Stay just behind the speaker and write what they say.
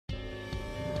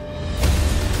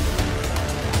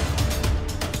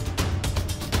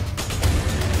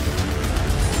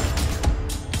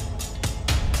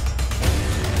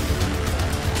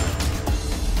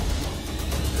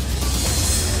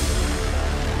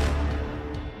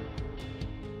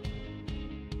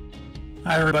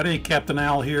Hi everybody, Captain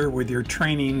Al here with your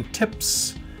training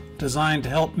tips designed to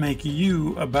help make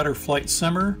you a better flight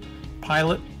simmer,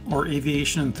 pilot, or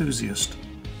aviation enthusiast.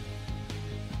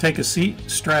 Take a seat,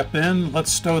 strap in,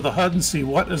 let's stow the HUD and see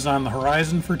what is on the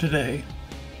horizon for today.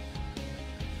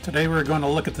 Today we're going to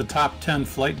look at the top 10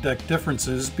 flight deck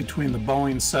differences between the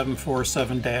Boeing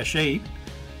 747-8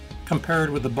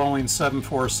 compared with the Boeing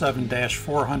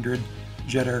 747-400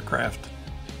 jet aircraft.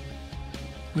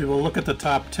 We will look at the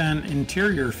top 10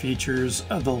 interior features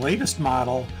of the latest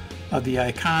model of the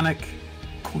iconic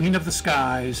Queen of the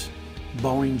Skies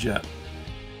Boeing jet.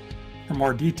 For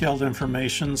more detailed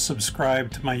information,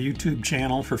 subscribe to my YouTube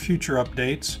channel for future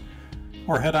updates,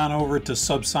 or head on over to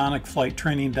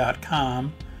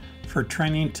subsonicflighttraining.com for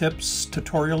training tips,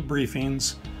 tutorial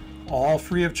briefings, all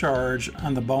free of charge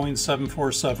on the Boeing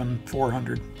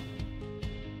 747-400.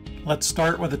 Let's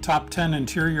start with the top 10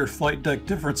 interior flight deck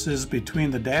differences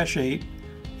between the Dash 8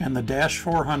 and the Dash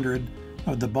 400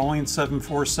 of the Boeing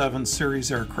 747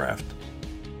 series aircraft.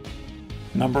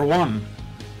 Number 1.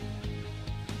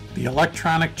 The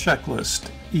Electronic Checklist,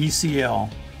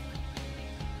 ECL.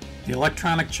 The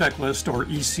Electronic Checklist, or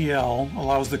ECL,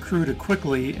 allows the crew to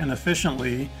quickly and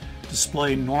efficiently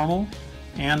display normal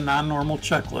and non-normal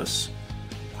checklists.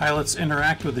 Pilots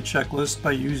interact with the checklist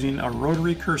by using a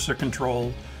rotary cursor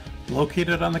control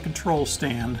located on the control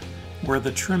stand where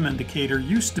the trim indicator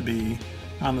used to be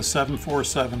on the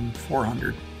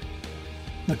 747-400.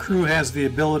 The crew has the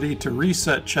ability to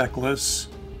reset checklists,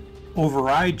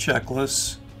 override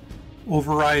checklists,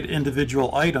 override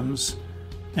individual items,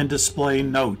 and display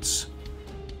notes.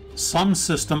 Some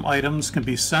system items can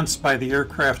be sensed by the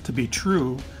aircraft to be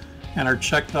true and are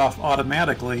checked off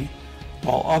automatically,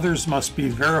 while others must be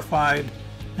verified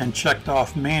and checked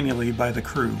off manually by the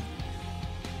crew.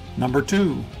 Number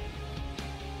 2.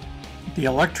 The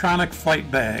Electronic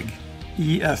Flight Bag,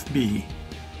 EFB.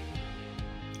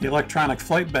 The Electronic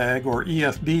Flight Bag, or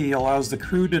EFB, allows the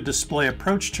crew to display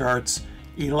approach charts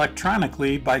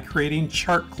electronically by creating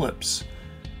chart clips,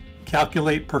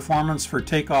 calculate performance for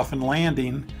takeoff and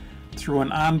landing through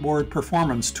an onboard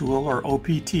performance tool, or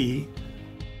OPT,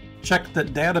 check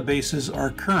that databases are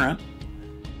current,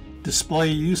 display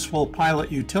useful pilot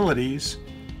utilities,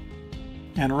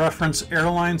 and reference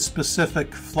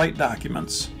airline-specific flight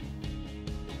documents.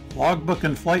 Logbook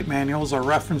and flight manuals are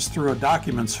referenced through a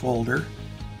Documents folder.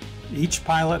 Each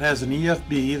pilot has an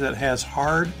EFB that has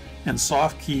hard and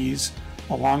soft keys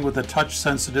along with a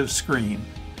touch-sensitive screen.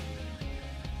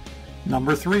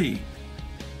 Number 3.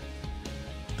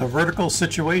 The Vertical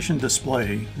Situation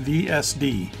Display,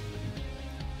 VSD.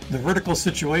 The Vertical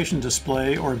Situation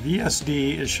Display, or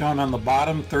VSD, is shown on the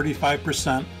bottom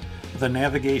 35% of the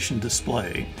navigation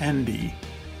display, ND.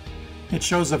 It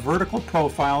shows a vertical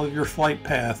profile of your flight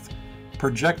path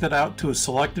projected out to a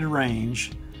selected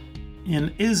range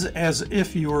and is as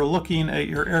if you were looking at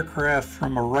your aircraft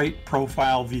from a right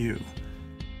profile view.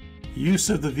 Use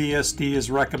of the VSD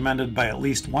is recommended by at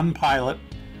least one pilot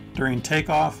during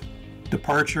takeoff,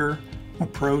 departure,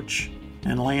 approach,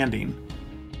 and landing.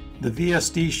 The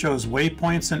VSD shows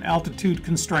waypoints and altitude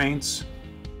constraints,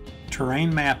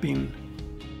 terrain mapping,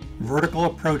 vertical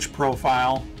approach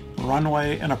profile,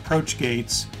 runway and approach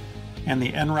gates, and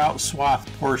the en route swath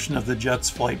portion of the jet's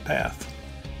flight path.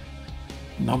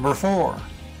 Number 4.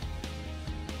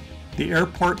 The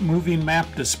Airport Moving Map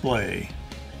Display,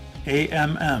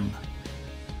 AMM.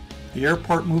 The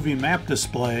Airport Moving Map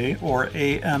Display, or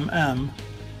AMM,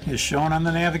 is shown on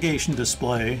the navigation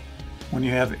display when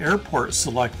you have airport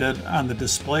selected on the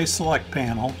Display Select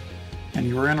panel and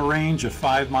you are in a range of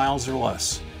 5 miles or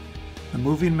less. The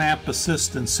moving map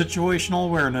assists in situational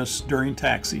awareness during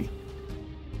taxi.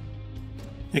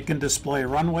 It can display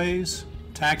runways,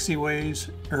 taxiways,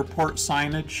 airport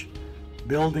signage,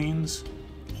 buildings,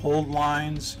 hold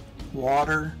lines,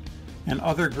 water, and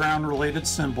other ground-related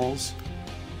symbols.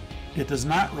 It does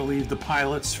not relieve the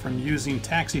pilots from using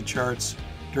taxi charts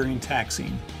during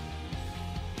taxiing.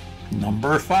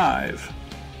 Number 5.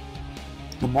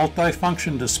 The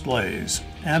Multifunction Displays,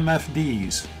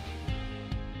 MFDs.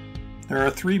 There are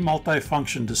 3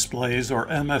 multifunction displays, or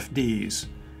MFDs: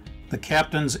 the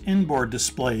Captain's Inboard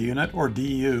Display Unit, or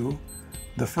DU,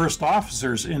 the First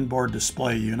Officer's Inboard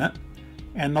Display Unit,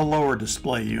 and the Lower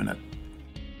Display Unit.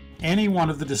 Any one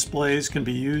of the displays can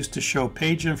be used to show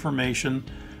page information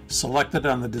selected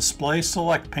on the Display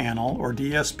Select panel, or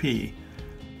DSP.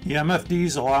 The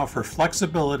MFDs allow for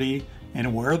flexibility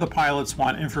in where the pilots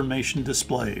want information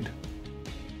displayed.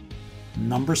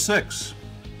 Number 6.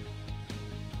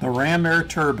 The Ram Air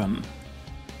Turbine,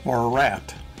 or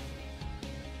RAT.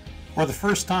 For the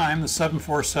first time, the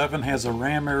 747 has a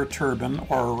ram air turbine,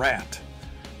 or a RAT.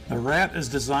 The RAT is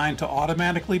designed to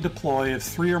automatically deploy if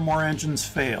 3 or more engines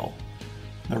fail.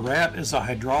 The RAT is a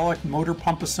hydraulic motor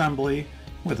pump assembly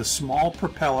with a small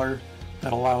propeller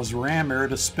that allows ram air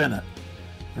to spin it.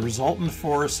 The resultant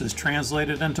force is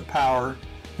translated into power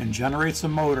and generates a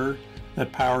motor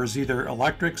that powers either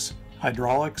electrics,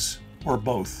 hydraulics, or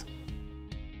both.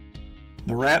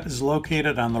 The RAT is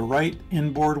located on the right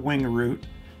inboard wing root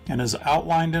and is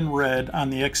outlined in red on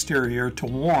the exterior to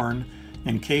warn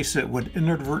in case it would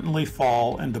inadvertently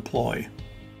fall and deploy.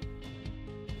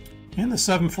 In the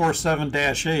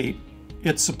 747-8,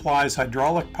 it supplies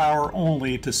hydraulic power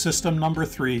only to system number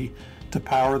 3 to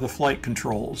power the flight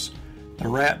controls. The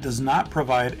RAT does not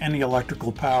provide any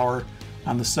electrical power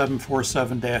on the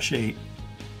 747-8.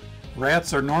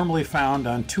 RATs are normally found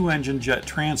on 2-engine jet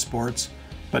transports,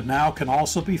 but now can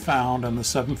also be found on the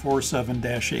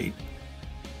 747-8.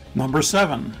 Number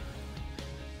 7.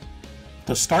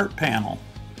 The start panel.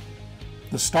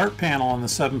 The start panel on the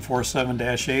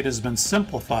 747-8 has been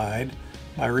simplified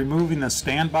by removing the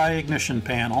standby ignition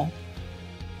panel,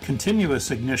 continuous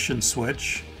ignition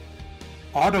switch,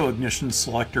 auto ignition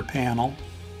selector panel,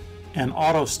 and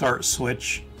auto start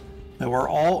switch that were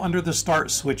all under the start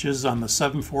switches on the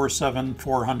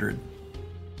 747-400.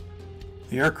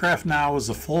 The aircraft now is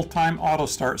a full-time auto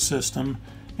start system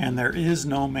and there is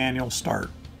no manual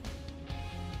start.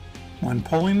 When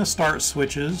pulling the start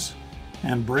switches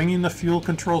and bringing the fuel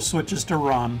control switches to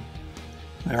run,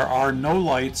 there are no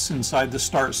lights inside the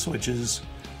start switches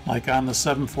like on the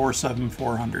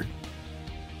 747-400.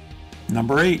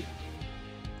 Number 8.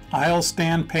 Aisle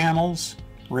stand panels,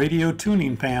 radio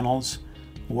tuning panels,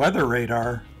 weather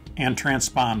radar, and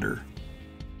transponder.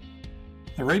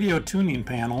 The radio tuning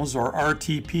panels, or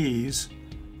RTPs,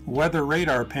 weather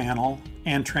radar panel,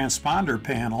 and transponder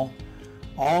panel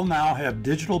all now have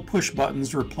digital push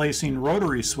buttons replacing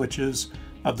rotary switches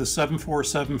of the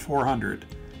 747-400.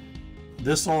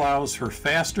 This allows for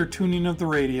faster tuning of the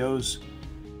radios,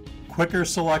 quicker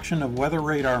selection of weather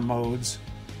radar modes,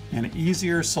 and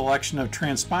easier selection of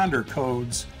transponder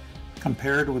codes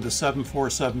compared with the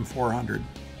 747-400.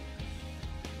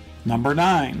 Number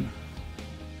 9.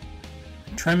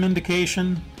 Trim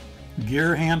indication,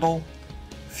 gear handle,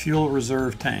 fuel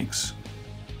reserve tanks.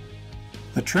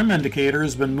 The trim indicator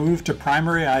has been moved to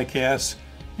primary ICAS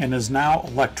and is now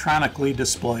electronically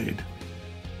displayed.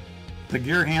 The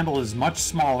gear handle is much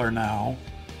smaller now,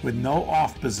 with no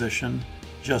off position,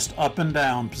 just up and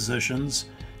down positions,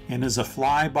 and is a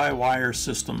fly-by-wire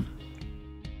system.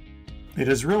 It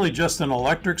is really just an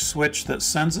electric switch that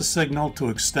sends a signal to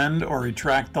extend or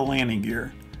retract the landing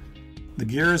gear. The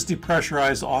gear is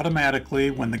depressurized automatically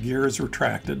when the gear is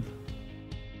retracted.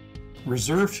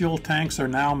 Reserve fuel tanks are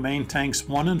now main tanks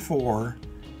 1 and 4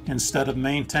 instead of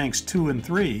main tanks 2 and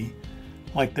 3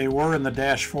 like they were in the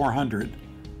Dash 400.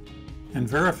 And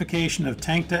verification of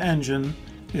tank to engine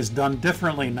is done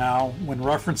differently now when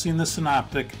referencing the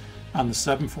synoptic on the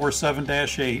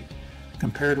 747-8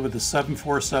 compared with the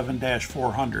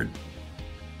 747-400.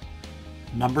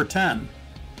 Number 10.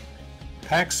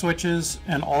 Pack switches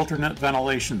and alternate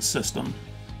ventilation system.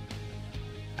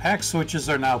 Pack switches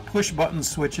are now push-button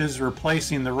switches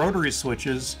replacing the rotary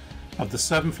switches of the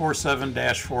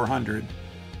 747-400.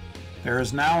 There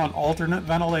is now an alternate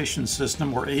ventilation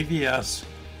system, or AVS,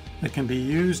 that can be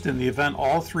used in the event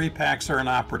all 3 packs are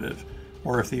inoperative,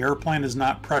 or if the airplane is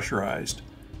not pressurized.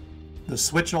 The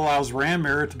switch allows ram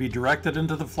air to be directed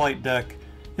into the flight deck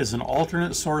as an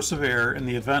alternate source of air in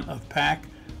the event of pack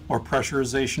or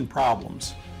pressurization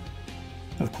problems.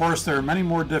 Of course, there are many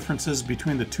more differences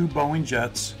between the 2 Boeing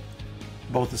jets.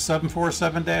 Both the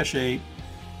 747-8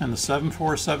 and the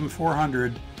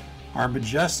 747-400 are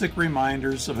majestic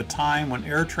reminders of a time when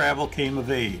air travel came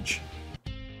of age.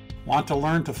 Want to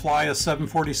learn to fly a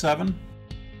 747?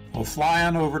 Well, fly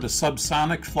on over to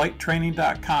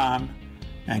subsonicflighttraining.com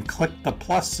and click the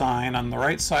plus sign on the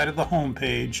right side of the home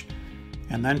page,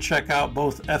 and then check out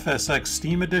both FSX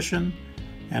Steam Edition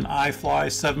and iFly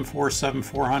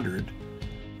 747-400.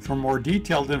 For more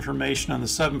detailed information on the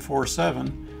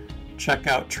 747, check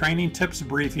out training tips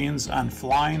briefings on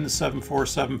flying the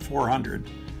 747-400.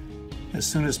 As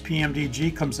soon as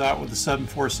PMDG comes out with the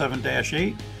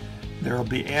 747-8, there will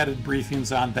be added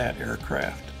briefings on that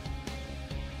aircraft.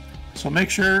 So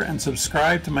make sure and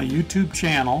subscribe to my YouTube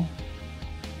channel.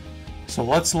 So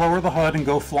let's lower the HUD and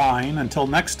go flying. Until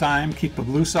next time, keep the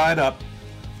blue side up.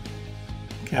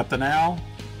 Captain Al,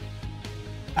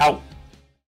 out.